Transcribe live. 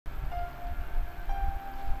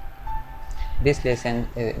This lesson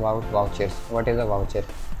is about vouchers. What is a voucher?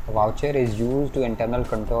 A voucher is used to internal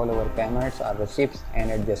control over payments or receipts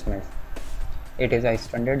and adjustments. It is a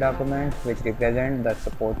standard document which represents the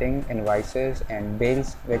supporting invoices and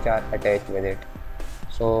bills which are attached with it.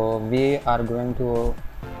 So we are going to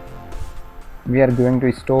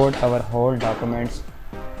store our whole documents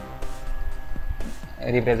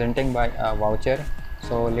representing by a voucher.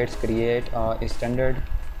 So let's create a standard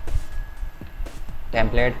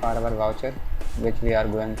template for our voucher which we are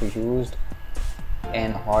going to use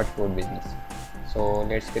in hot food business. So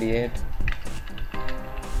let's create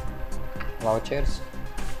vouchers.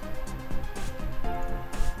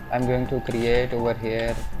 I'm going to create over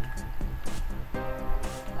here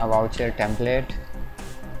a voucher template.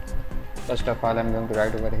 First of all, I'm going to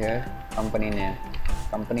write over here company name.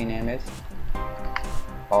 Company name is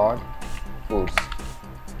hot foods,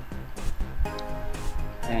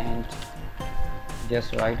 and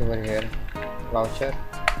just write over here voucher,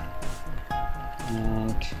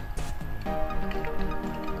 and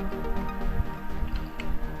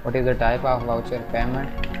what is the type of voucher? Payment.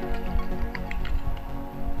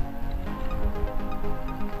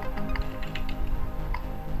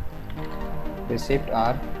 Receipt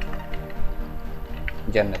or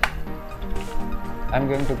journal. I'm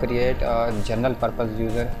going to create a general purpose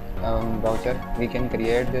user voucher. We can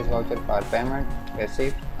create this voucher for payment,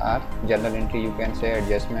 receipt or journal entry. You can say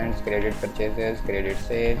adjustments, credit purchases, credit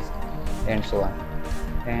sales, and so on.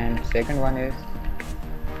 And second one is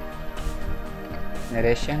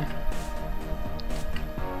narration,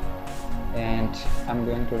 and I'm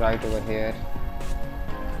going to write over here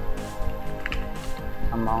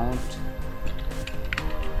amount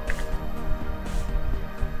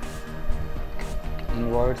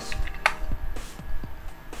inwards,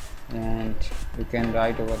 and you can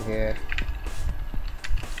write over here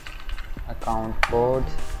account code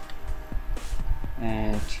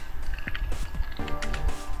and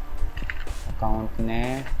account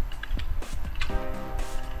name,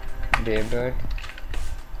 debit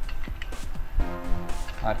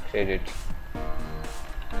or credit.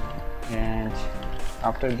 And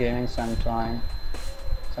after giving some lines,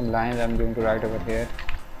 I'm going to write over here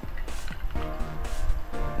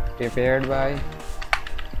prepared by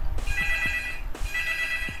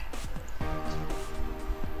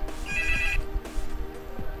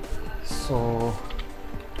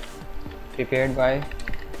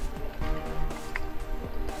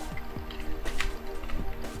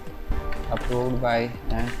approved by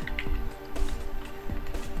and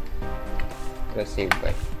received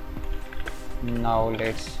by. Now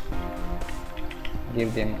let's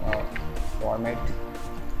give them a format.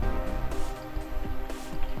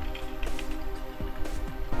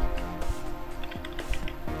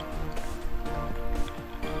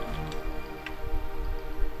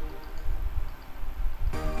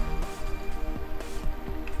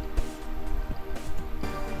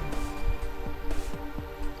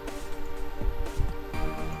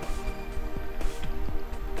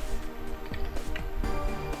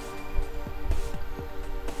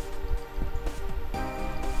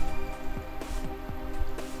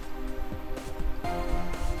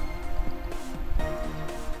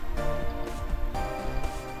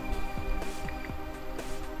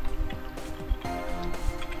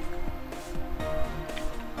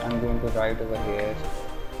 I'm going to write over here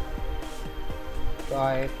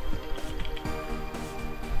try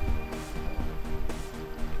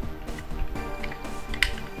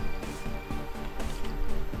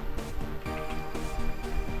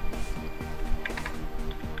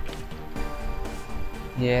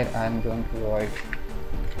here. I'm going to write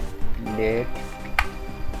date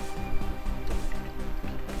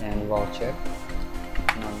and voucher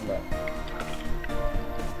number.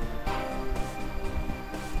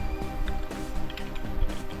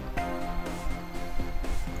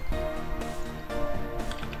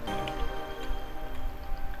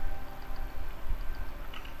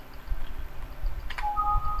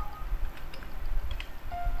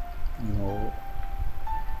 No,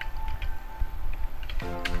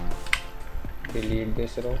 delete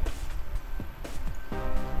this row,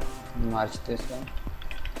 merge this one.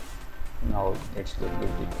 Now it's good.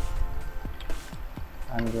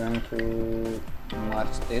 I'm going to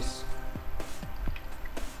merge this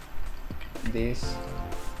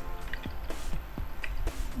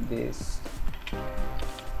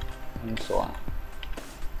and so on.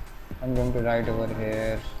 I'm going to write over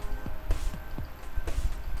here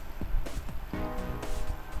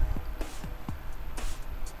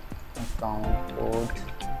account code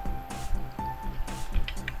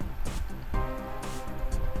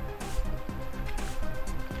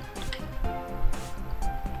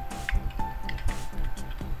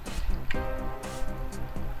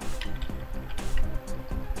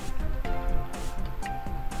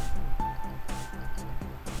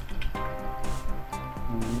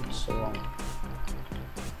so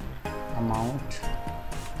amount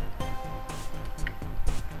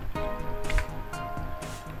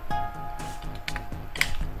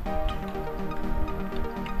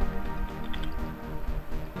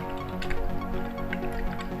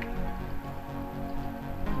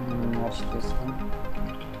merge this one,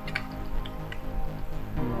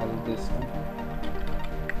 merge this one.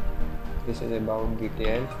 This is about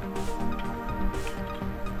detail,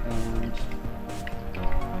 and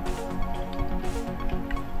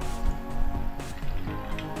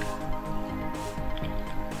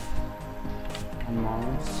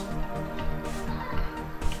amounts,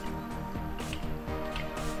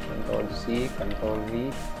 Control C, Control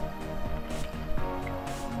V,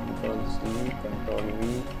 Control C, Control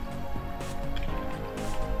V.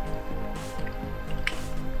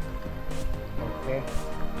 Okay,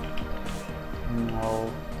 now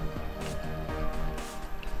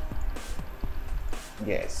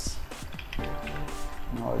yes,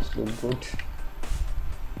 now it's look good.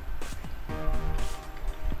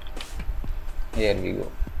 Here we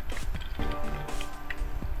go.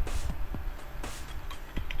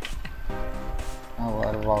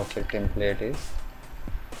 Our voucher template is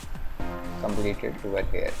completed over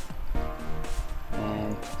here,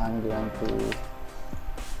 and I'm going to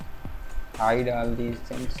hide all these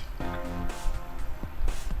things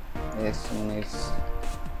as soon as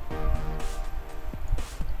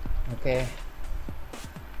okay.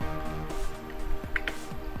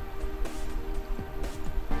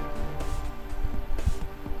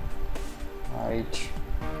 Right,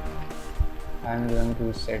 I'm going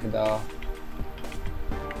to set the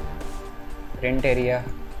print area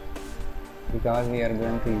because we are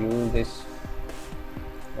going to use this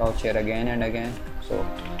voucher again and again, so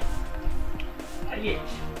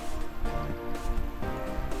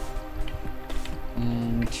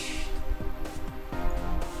and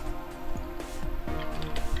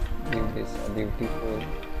give this a beautiful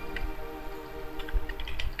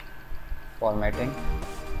formatting.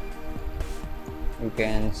 You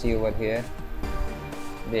can see over here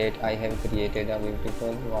that I have created a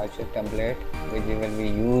beautiful voucher template which will be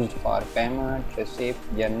used for payment, receipt,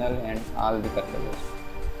 journal and all the purposes.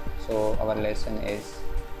 So our lesson is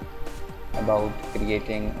about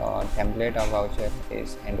creating a template of voucher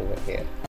is end over here.